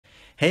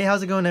Hey,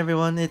 how's it going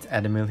everyone? It's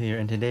Adimil here,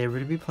 and today we're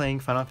going to be playing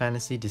Final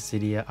Fantasy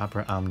Dissidia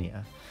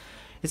Omnia.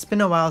 It's been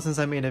a while since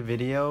I made a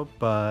video,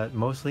 but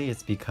mostly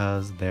it's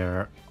because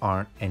there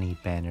aren't any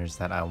banners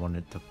that I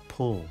wanted to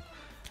pull.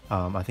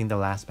 I think the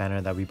last banner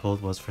that we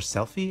pulled was for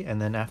Selfie,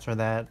 and then after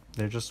that,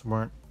 there just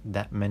weren't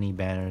that many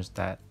banners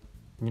that,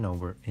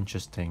 were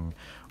interesting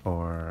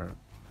or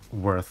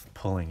worth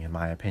pulling in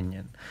my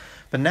opinion.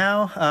 But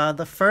now,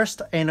 the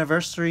first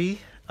anniversary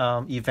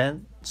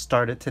event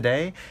started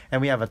today,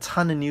 and we have a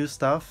ton of new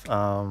stuff.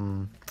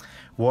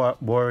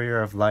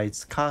 Warrior of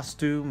Light's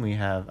costume, we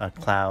have a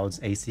Cloud's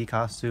AC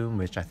costume,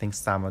 which I think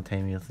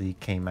simultaneously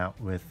came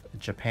out with a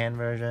Japan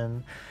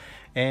version,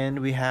 and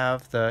we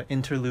have the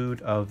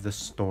interlude of the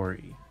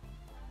story.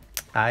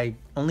 I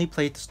only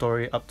played the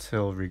story up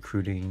till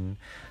recruiting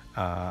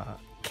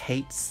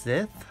Cait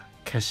Sith,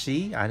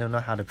 Kashi. I don't know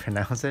how to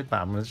pronounce it,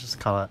 but I'm just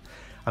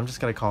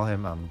gonna call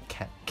him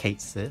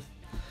Cait Sith,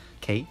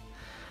 Cait.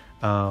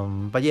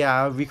 But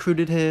yeah, I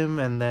recruited him,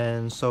 and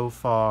then so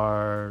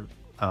far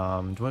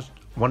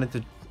wanted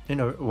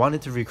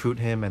to recruit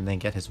him and then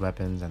get his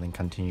weapons and then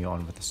continue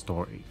on with the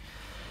story.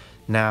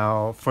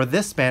 Now for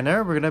this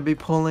banner, we're gonna be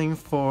pulling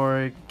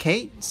for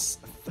Cait's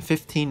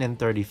 15 and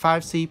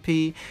 35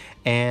 CP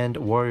and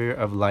Warrior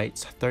of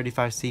Light's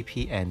 35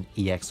 CP and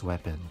EX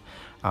weapon.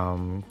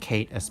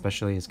 Cait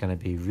especially is going to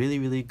be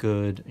really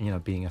good,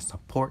 being a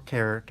support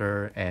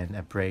character and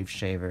a brave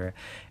shaver,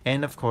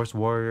 and of course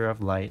Warrior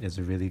of Light is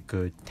a really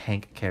good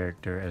tank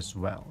character as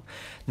well.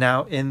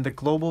 Now in the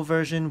global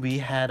version, we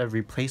had a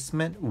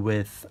replacement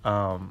with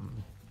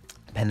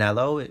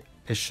Penelo.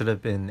 It should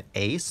have been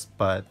Ace,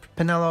 but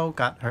Penelo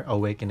got her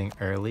awakening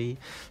early,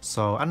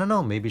 so I don't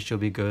know, maybe she'll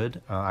be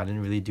good. I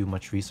didn't really do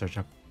much research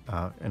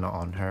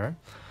on her,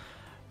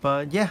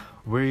 but yeah,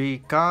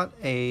 we got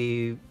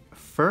a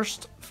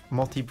first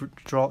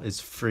multi-draw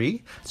is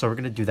free, so we're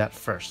gonna do that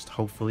first.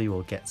 Hopefully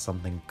we'll get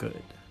something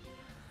good,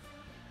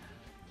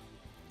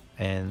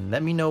 and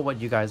let me know what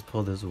you guys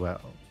pulled as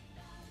well.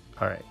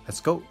 All right, let's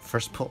go.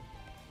 First pull.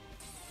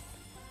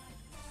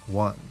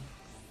 1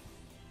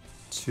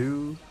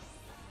 2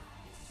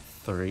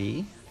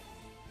 3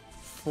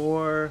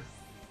 4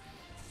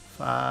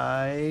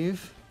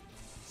 5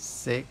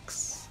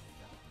 6.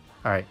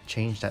 All right,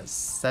 change that.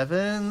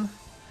 7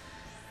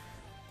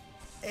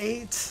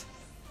 8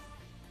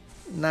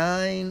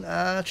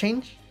 9.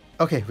 Change.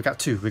 Okay, we got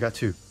two.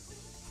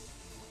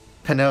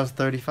 Penelo's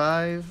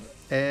 35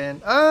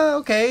 and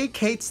okay,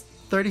 Cait's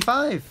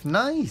 35.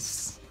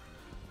 Nice.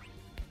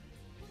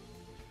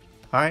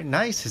 All right,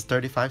 nice. His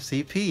 35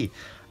 CP.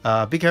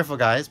 Be careful,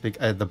 guys.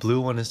 The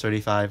blue one is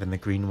 35 and the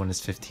green one is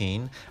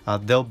 15.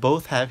 They'll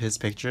both have his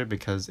picture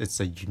because it's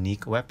a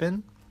unique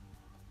weapon.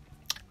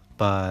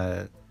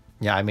 But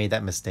yeah, I made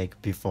that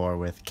mistake before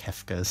with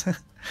Kefka's.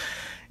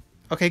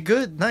 Okay,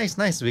 good.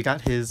 Nice. We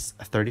got his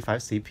 35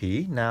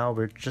 CP. Now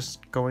we're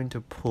just going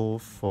to pull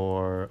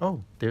for...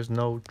 Oh, there's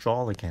no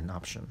draw again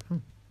option.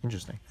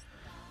 Interesting.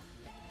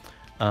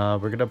 We're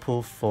going to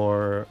pull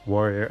for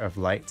Warrior of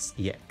Light's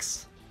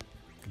EX.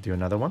 Do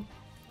another one.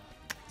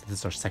 This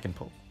is our second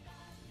pull.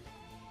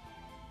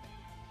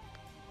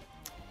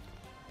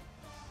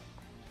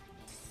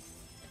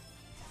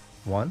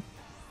 One,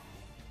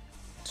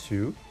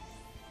 2,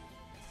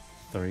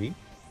 3,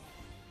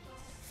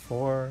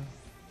 4...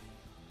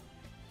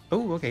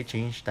 Oh, okay,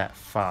 change that.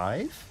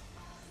 5,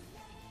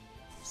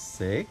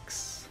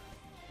 6,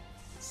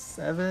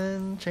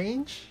 7,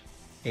 change.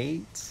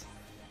 8,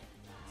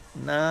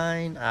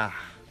 9.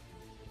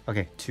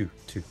 Okay, 2.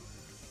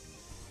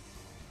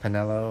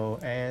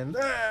 Penelo and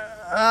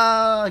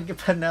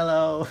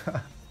Penelo.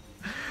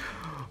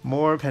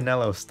 More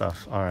Penelo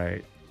stuff. All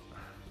right.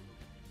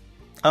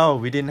 Oh,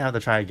 we didn't have to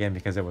try again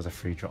because it was a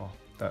free draw.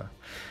 Duh.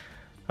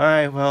 All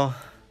right, well,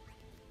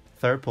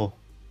 third pull.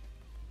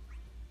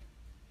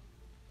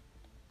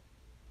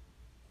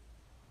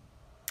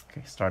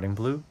 Okay, starting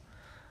blue.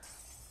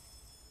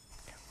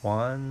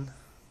 1,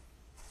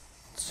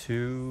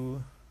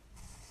 2,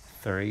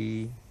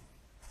 3,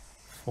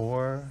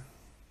 4,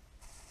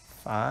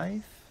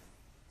 5,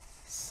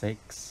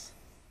 6,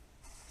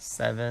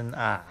 7,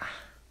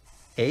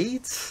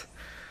 8,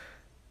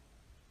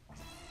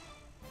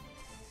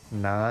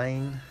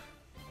 9,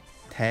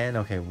 10.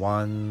 Okay,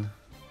 1,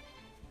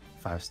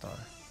 5-star.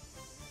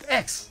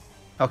 X!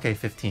 Okay,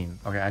 15.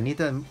 Okay, I need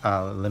to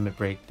limit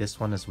break this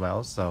one as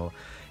well, so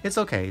it's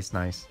okay. It's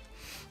nice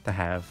to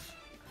have,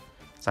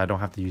 so I don't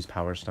have to use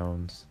power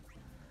stones.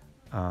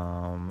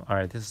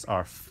 Alright, this is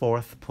our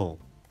fourth pull.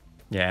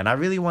 Yeah, and I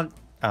really want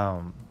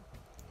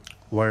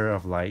Warrior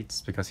of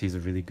Lights because he's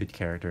a really good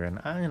character, and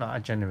I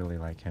genuinely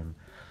like him.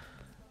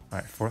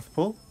 Alright, fourth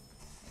pull.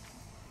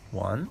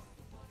 1,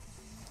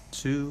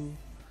 2,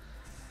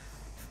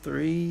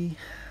 3,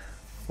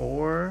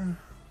 4,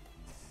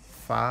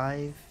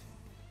 5,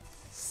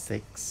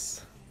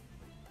 6.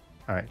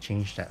 All right,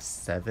 change that.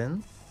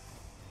 7,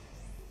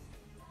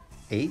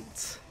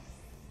 8,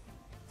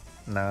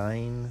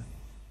 9,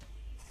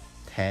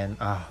 10.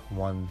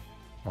 One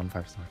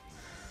 5-star.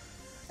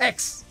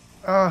 X.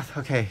 Oh,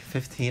 okay.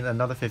 15.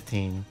 Another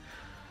 15.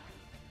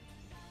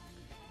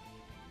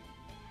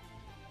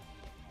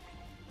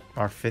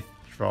 Our 5th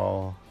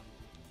draw.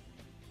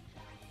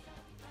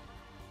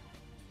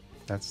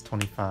 That's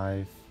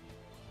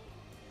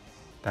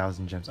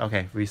 25,000 gems.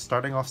 Okay, we're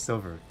starting off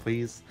silver.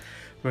 Please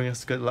bring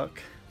us good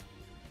luck.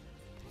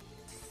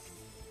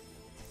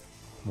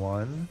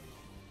 1,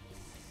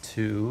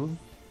 2,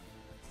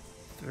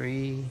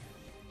 3,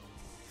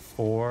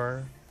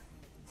 4,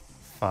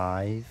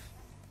 5,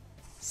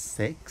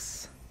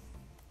 6,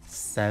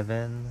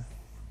 7,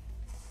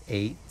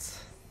 8.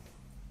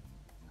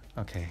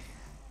 Okay.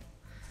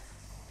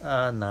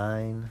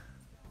 9.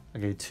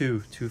 Okay,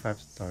 2 5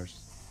 stars.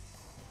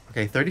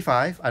 Okay,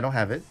 35. I don't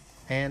have it.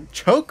 And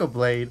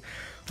Chocoblade.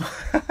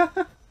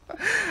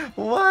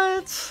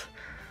 What?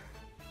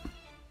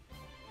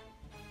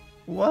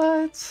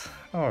 What?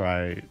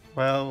 Alright,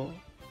 well.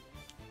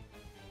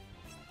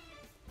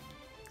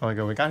 Oh my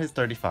god, we got his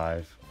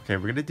 35. Okay,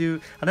 we're gonna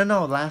do, I don't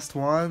know, last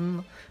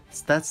one.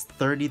 That's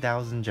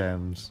 30,000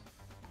 gems.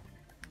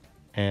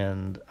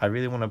 And I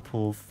really want to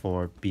pull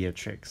for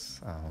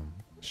Beatrix.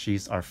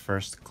 She's our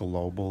first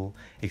global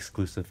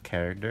exclusive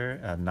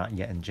character, not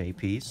yet in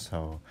JP,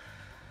 so...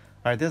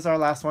 Alright, this is our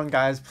last one,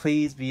 guys.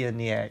 Please be an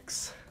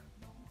EX.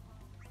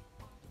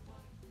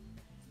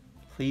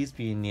 Please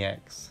be an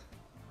EX.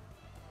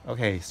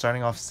 Okay,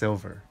 starting off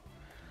silver.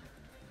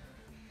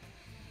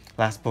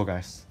 Last pull,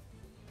 guys.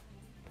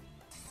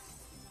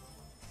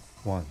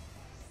 1,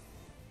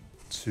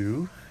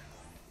 2,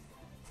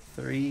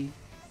 3,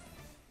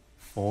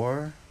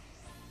 4.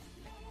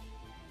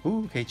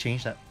 Ooh, okay,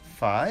 change that.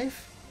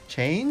 5.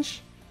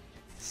 Change.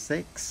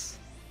 6.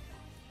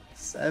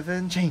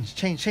 7.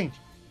 Change.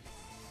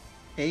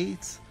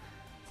 8.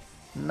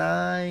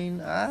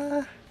 9.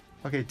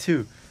 Okay,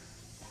 2.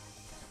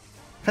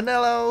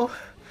 Canelo.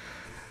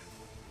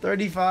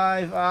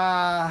 35.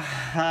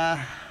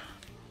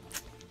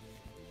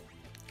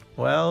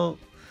 Well.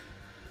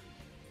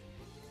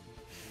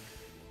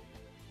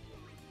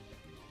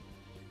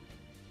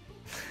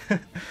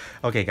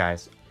 Okay,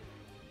 guys.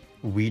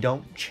 We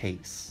don't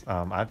chase.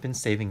 I've been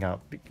saving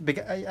up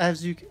because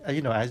as you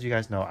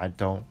guys know, I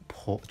don't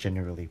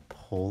generally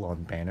pull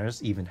on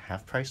banners, even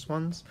half-price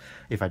ones,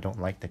 if I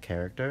don't like the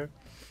character.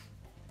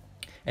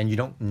 And you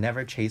don't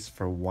never chase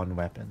for one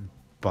weapon,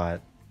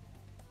 but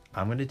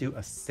I'm gonna do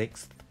a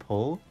 6th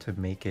pull to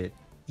make it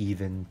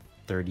even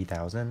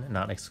 30,000,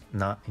 not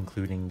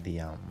including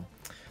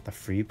the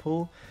free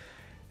pull.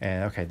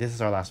 And okay, this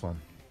is our last one.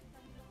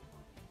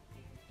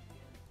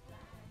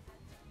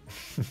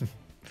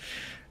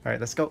 Alright,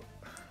 let's go.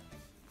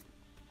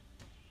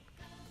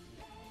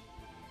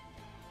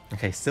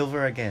 Okay,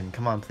 silver again.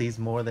 Come on, please,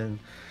 more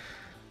than...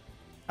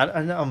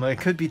 I know, it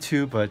could be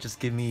 2, but just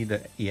give me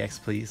the EX,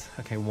 please.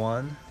 Okay,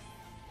 1,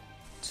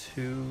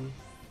 2,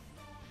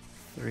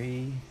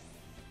 3,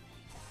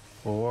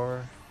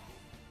 4,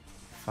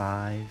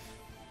 5,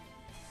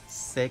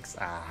 6.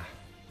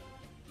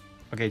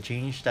 Okay,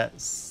 change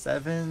that.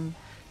 7.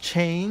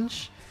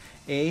 Change.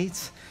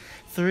 8.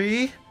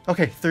 3.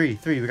 Okay, 3.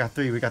 We got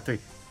 3.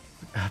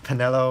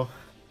 Penelo.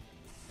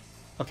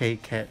 Okay,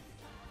 Cat.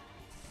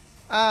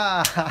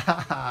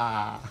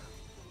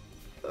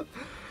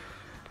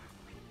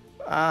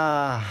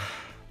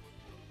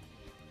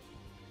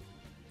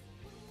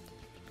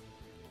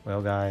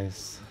 Well,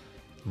 guys,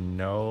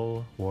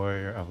 no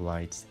Warrior of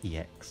Light's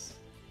EX.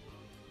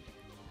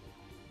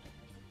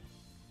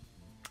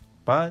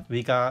 But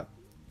we got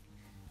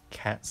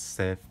Cait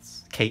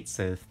Sith's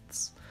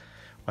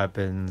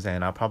weapons,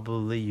 and I'll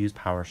probably use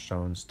Power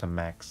Stones to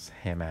max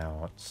him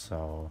out.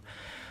 So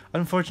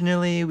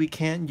unfortunately we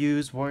can't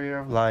use Warrior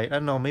of Light. I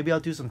don't know, maybe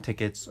I'll do some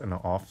tickets in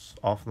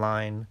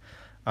offline.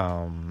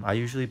 I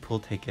usually pull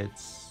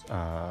tickets,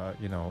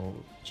 you know,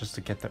 just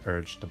to get the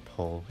urge to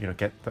pull, you know,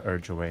 get the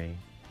urge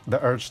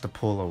to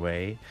pull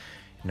away,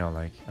 you know,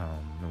 like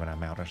when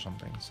I'm out or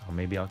something. So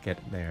maybe I'll get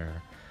it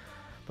there.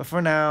 But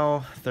for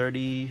now,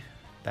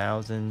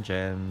 30,000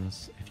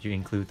 gems. If you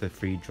include the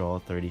free draw,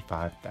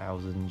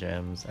 35,000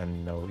 gems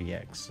and no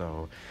EX.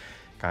 So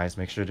guys,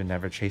 make sure to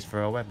never chase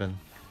for a weapon.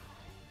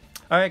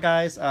 Alright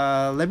guys,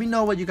 let me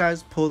know what you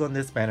guys pulled on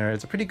this banner.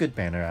 It's a pretty good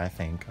banner, I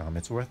think.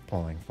 It's worth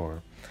pulling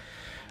for.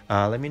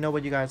 Let me know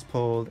what you guys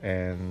pulled,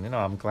 and you know,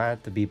 I'm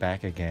glad to be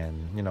back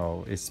again. You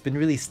know, it's been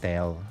really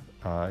stale.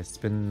 It's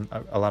been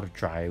a lot of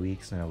dry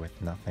weeks, you know, with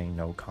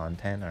no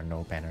content or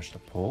no banners to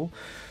pull.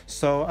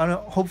 So I don't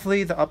know,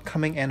 hopefully the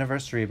upcoming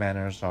anniversary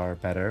banners are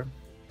better.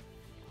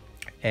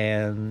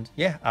 And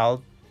yeah,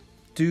 I'll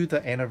do the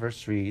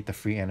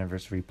free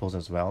anniversary pulls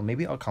as well.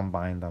 Maybe I'll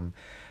combine them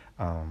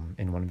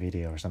in one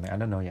video or something. I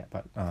don't know yet,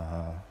 but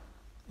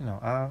you know,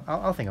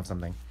 I'll think of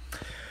something.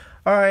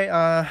 All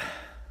right,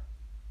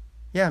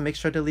 yeah, make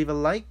sure to leave a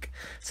like,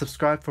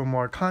 subscribe for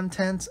more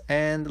content,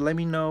 and let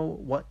me know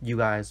what you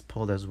guys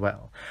pulled as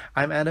well.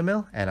 I'm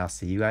Adimil, and I'll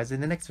see you guys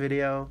in the next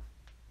video.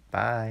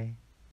 Bye.